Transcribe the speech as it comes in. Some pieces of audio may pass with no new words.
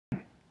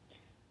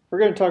We're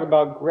going to talk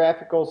about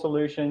graphical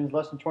solutions,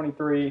 lesson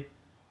 23.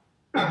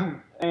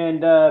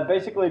 And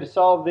basically to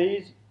solve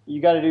these, you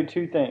got to do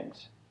two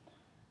things.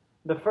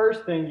 The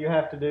first thing you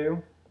have to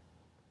do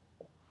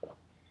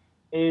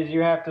is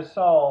you have to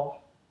solve,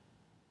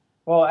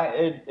 well,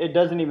 it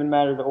doesn't even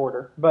matter the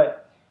order,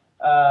 but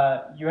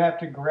you have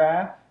to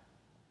graph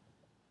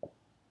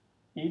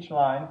each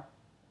line.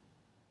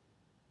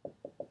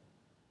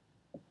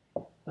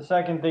 The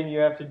second thing you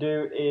have to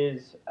do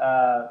is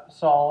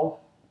solve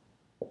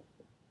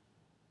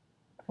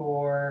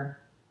for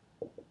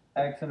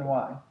x and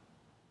y.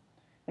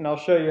 And I'll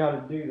show you how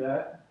to do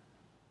that.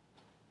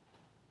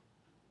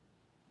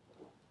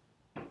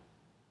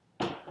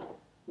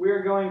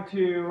 We're going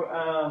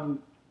to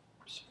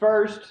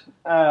first,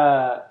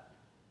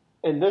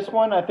 in this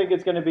one, I think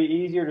it's going to be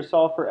easier to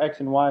solve for x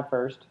and y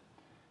first.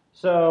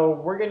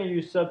 So we're going to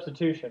use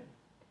substitution.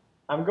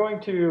 I'm going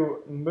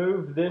to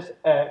move this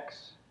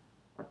x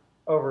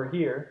over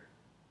here.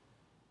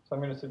 So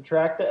I'm going to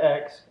subtract the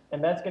x,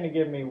 and that's going to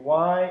give me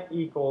y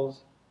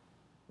equals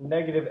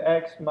negative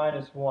x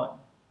minus 1.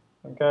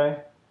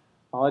 Okay?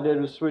 All I did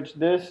was switch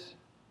this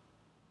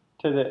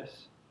to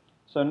this.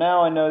 So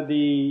now I know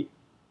the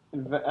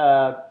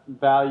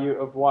value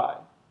of y.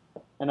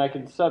 And I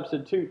can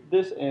substitute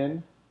this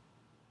in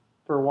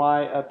for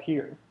y up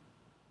here.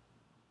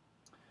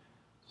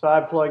 So I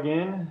plug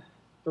in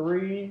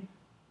 3,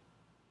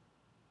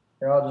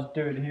 here I'll just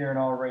do it here and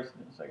I'll erase it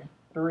in a second.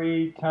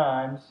 3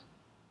 times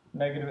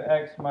negative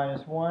x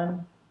minus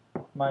 1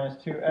 minus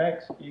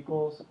 2x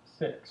equals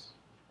 6.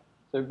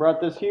 So we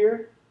brought this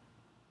here,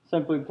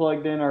 simply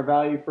plugged in our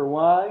value for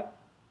y,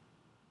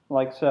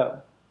 like so.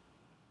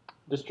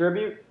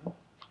 Distribute,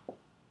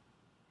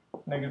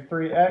 negative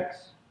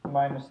 3x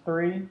minus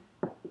 3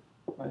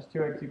 minus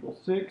 2x equals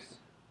 6.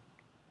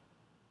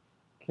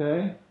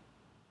 Okay.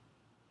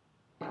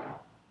 Get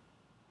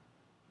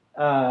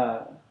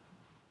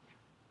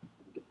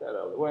that out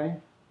of the way.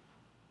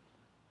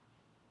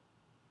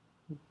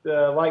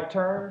 The like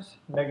terms,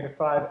 negative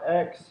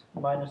 5x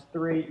minus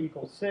 3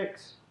 equals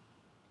 6.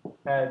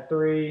 Add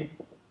 3.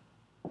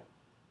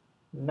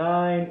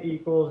 9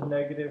 equals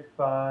negative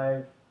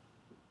 5x.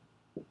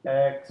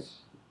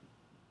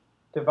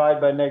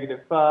 Divide by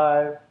negative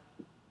 5.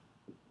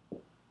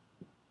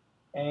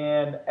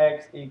 And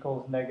x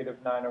equals negative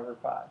 9 over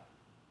 5.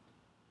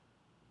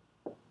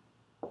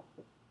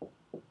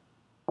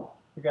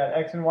 We got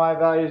x and y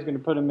values, going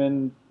to put them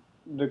in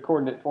the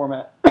coordinate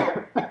format.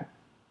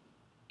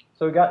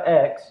 So we got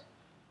x.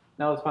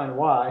 Now let's find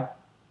y.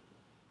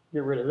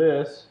 Get rid of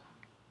this.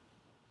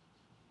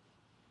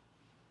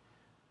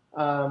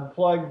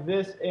 Plug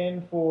this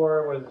in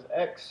for, what is this,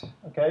 x?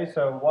 Okay,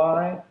 so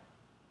y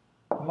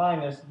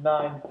minus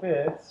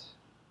 9/5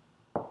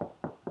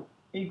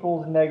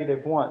 equals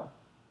negative 1.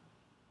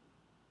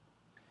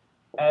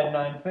 Add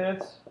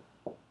 9/5,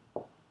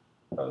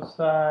 both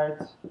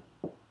sides.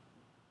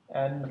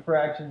 And the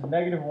fractions,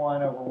 negative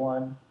 1 over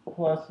 1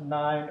 plus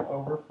 9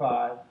 over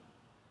 5.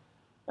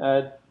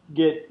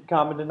 Get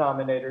common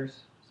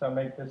denominators, so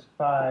make this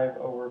 5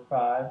 over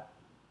 5.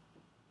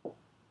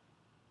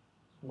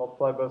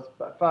 Multiply both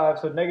by 5,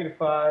 so negative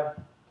 5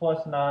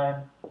 plus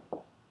 9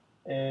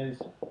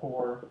 is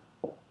 4/5.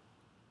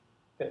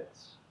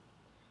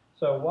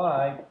 So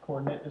y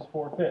coordinate is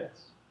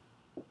 4/5.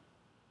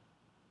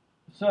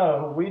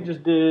 So we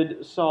just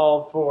did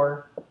solve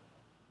for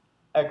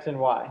x and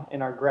y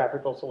in our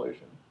graphical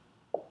solution.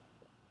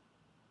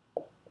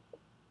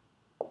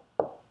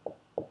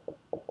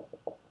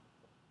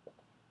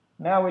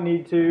 Now we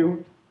need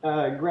to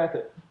graph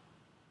it.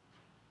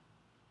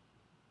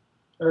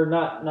 Or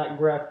not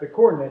graph the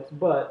coordinates,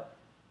 but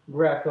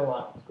graph the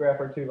lines, graph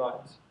our two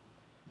lines.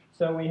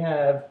 So we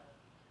have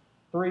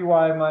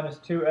 3y minus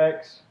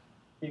 2x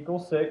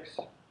equals 6.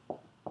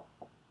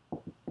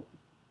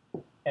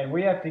 And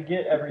we have to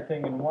get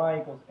everything in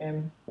y equals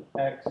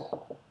mx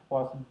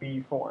plus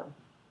b form.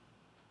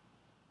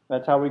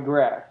 That's how we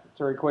graph. It's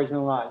our equation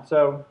of the line.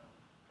 So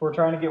if we're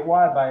trying to get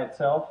y by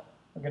itself,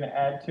 we're going to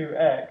add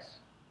 2x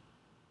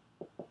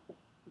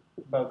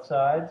both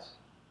sides.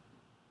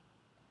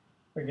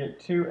 We get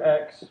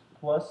 2x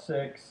plus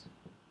 6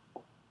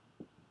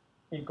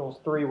 equals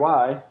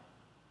 3y.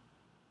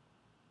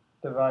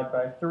 Divide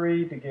by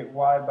 3 to get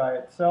y by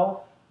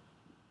itself.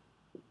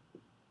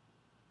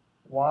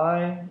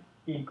 Y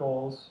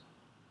equals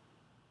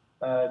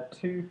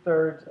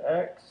 2/3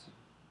 x.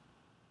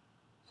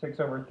 6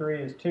 over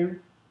 3 is 2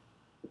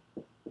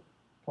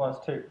 plus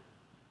 2.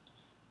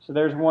 So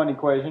there's one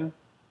equation.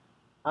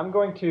 I'm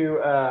going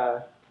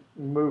to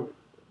move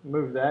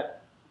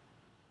that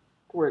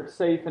where it's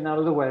safe and out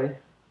of the way.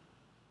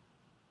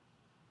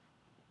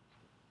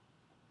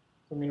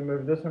 So I'm going to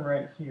move this one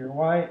right here.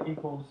 Y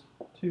equals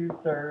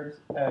 2/3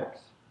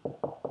 x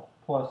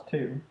plus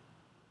 2.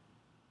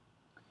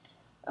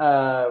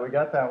 We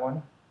got that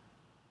one.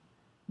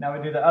 Now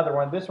we do the other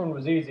one. This one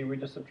was easy. We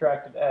just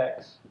subtracted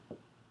x.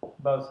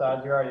 Both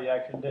sides. We already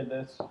actually did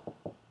this.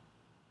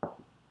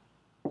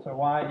 So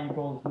y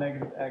equals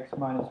negative x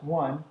minus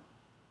 1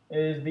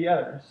 is the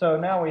other. So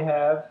now we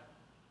have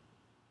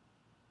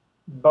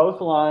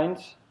both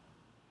lines.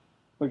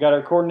 We got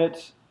our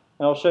coordinates,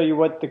 and I'll show you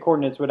what the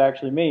coordinates would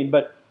actually mean.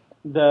 But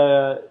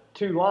the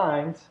two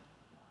lines,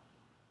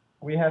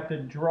 we have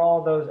to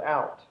draw those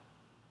out.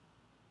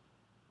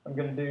 I'm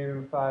going to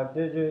do 5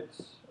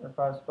 digits or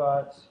 5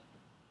 spots.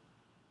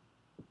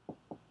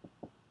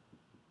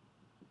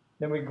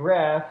 Then we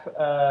graph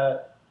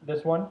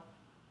this one,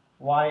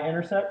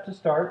 y-intercept to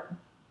start.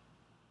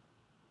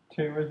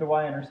 2 is the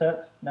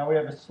y-intercept. Now we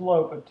have a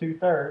slope of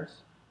 2/3.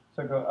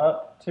 So go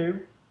up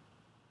 2,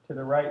 to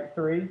the right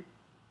 3,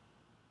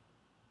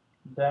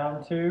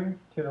 down 2,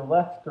 to the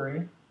left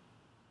 3.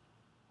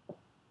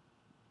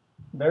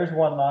 There's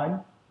one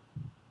line.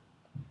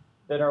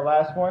 Then our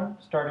last one,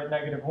 start at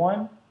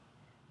 -1.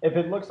 If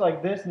it looks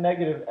like this,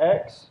 negative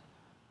x,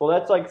 well,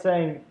 that's like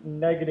saying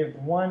negative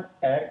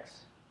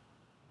 1x.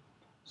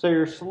 So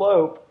your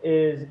slope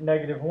is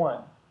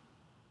 -1.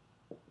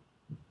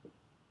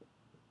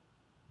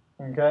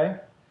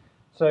 Okay?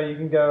 So you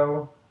can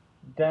go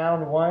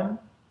down 1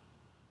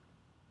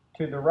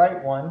 to the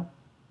right 1,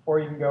 or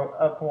you can go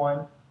up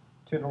 1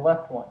 to the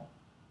left 1.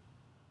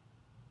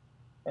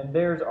 And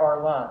there's our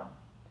line.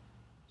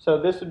 So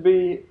this would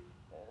be,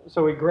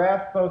 so we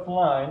graph both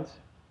lines,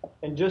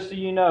 and just so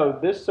you know,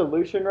 this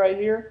solution right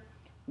here,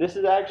 this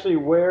is actually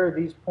where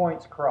these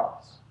points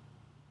cross.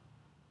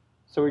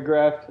 So we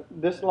graphed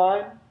this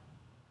line,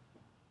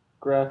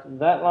 graphed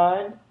that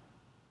line,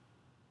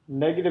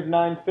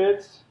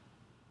 -9/5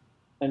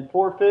 and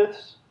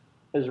 4/5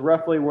 is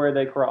roughly where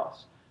they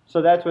cross.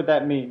 So that's what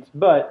that means.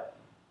 But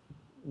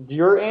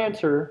your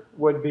answer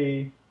would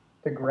be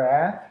the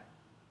graph,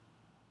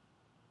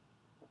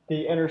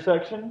 the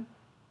intersection,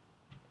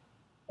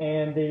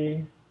 and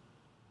the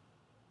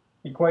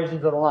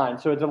equations of the line.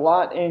 So it's a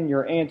lot in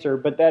your answer,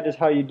 but that is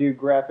how you do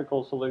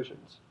graphical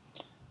solutions.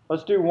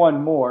 Let's do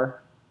one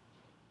more.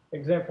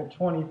 Example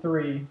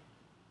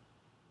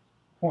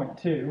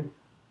 23.2.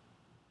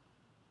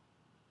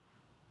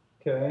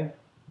 Okay.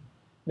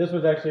 This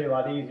was actually a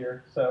lot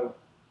easier, so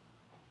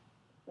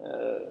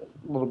a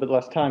little bit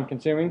less time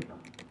consuming.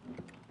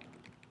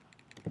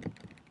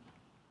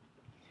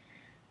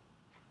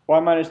 Y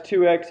minus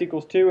 2x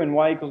equals 2 and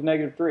y equals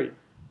 -3.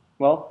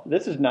 Well,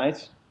 this is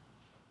nice.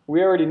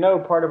 We already know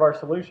part of our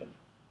solution.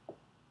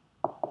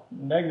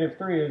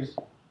 -3 is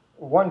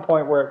one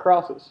point where it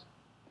crosses.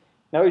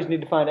 Now we just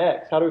need to find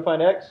x. How do we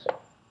find x?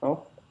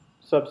 Well,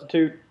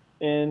 substitute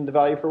in the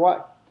value for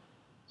y.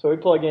 So we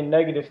plug in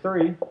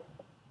 -3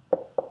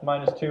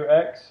 minus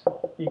 2x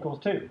equals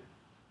 2.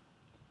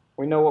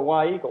 We know what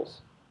y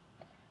equals.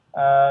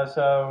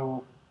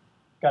 So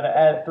got to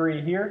add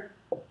 3 here,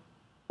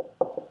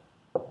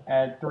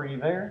 add 3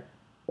 there.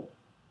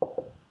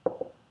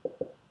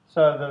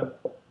 So the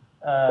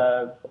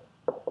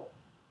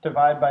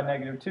divide by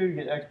 -2, you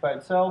get x by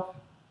itself,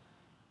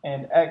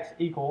 and x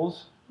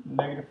equals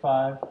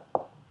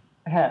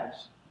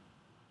 -5/2.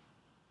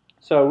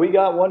 So we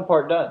got one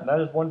part done.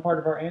 That is one part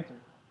of our answer.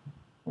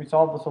 We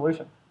solved the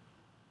solution,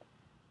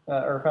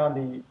 or found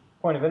the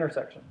point of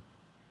intersection.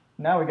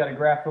 Now we got to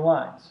graph the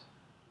lines.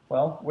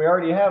 Well, we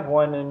already have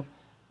one, and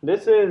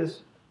this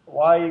is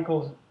y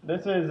equals,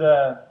 this is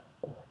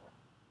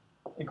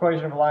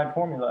equation of a line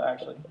formula,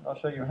 actually. I'll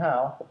show you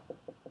how.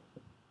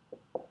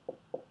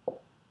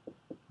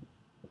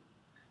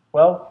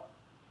 Well,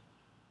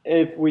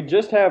 if we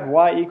just have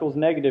y equals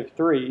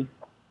 -3,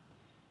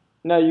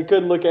 now you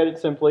could look at it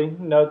simply.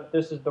 Note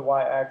this is the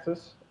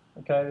y-axis.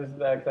 Okay, this is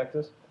the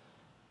x-axis.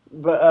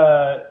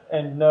 But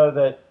and know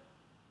that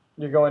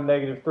you're going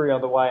 -3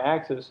 on the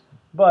y-axis.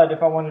 But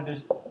if I wanted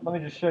to, let me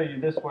just show you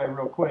this way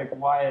real quick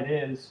why it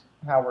is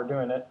how we're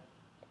doing it.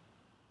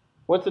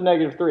 What's the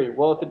 -3?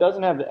 Well, if it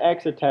doesn't have the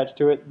x attached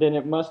to it, then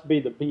it must be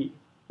the b.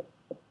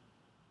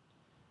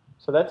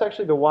 So that's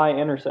actually the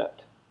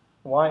y-intercept.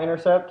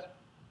 Y-intercept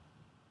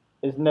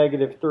is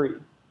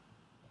 -3.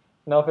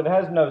 Now, if it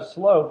has no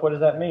slope, what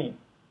does that mean?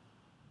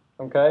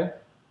 Okay,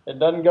 it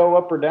doesn't go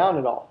up or down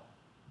at all.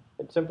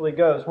 It simply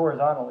goes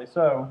horizontally.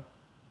 So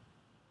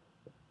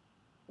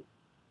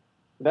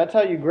that's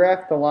how you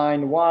graph the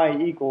line y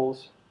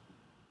equals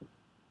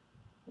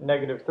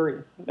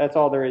 -3. That's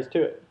all there is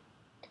to it.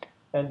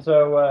 And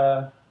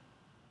so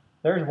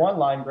there's one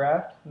line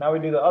graphed. Now we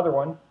do the other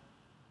one.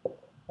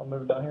 I'll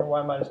move down here.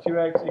 Y minus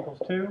 2x equals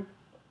 2.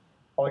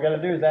 All we got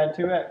to do is add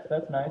 2x.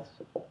 That's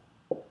nice.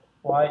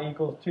 Y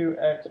equals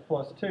 2x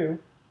plus 2.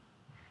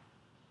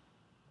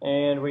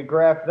 And we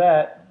graph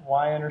that.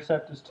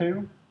 Y-intercept is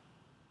 2.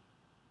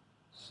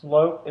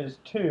 Slope is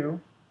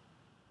 2.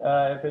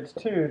 If it's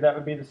 2, that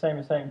would be the same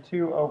as saying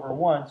 2 over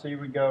 1. So you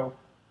would go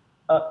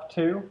up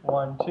 2,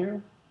 1,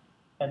 2.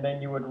 And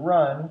then you would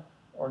run,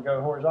 or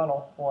go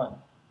horizontal,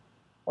 1.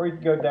 Or you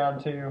could go down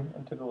 2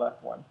 and to the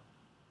left 1.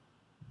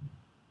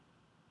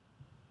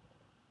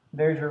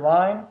 There's your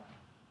line.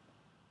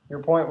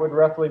 Your point would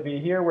roughly be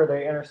here where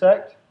they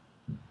intersect.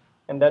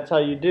 And that's how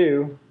you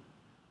do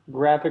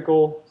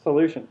graphical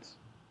solutions.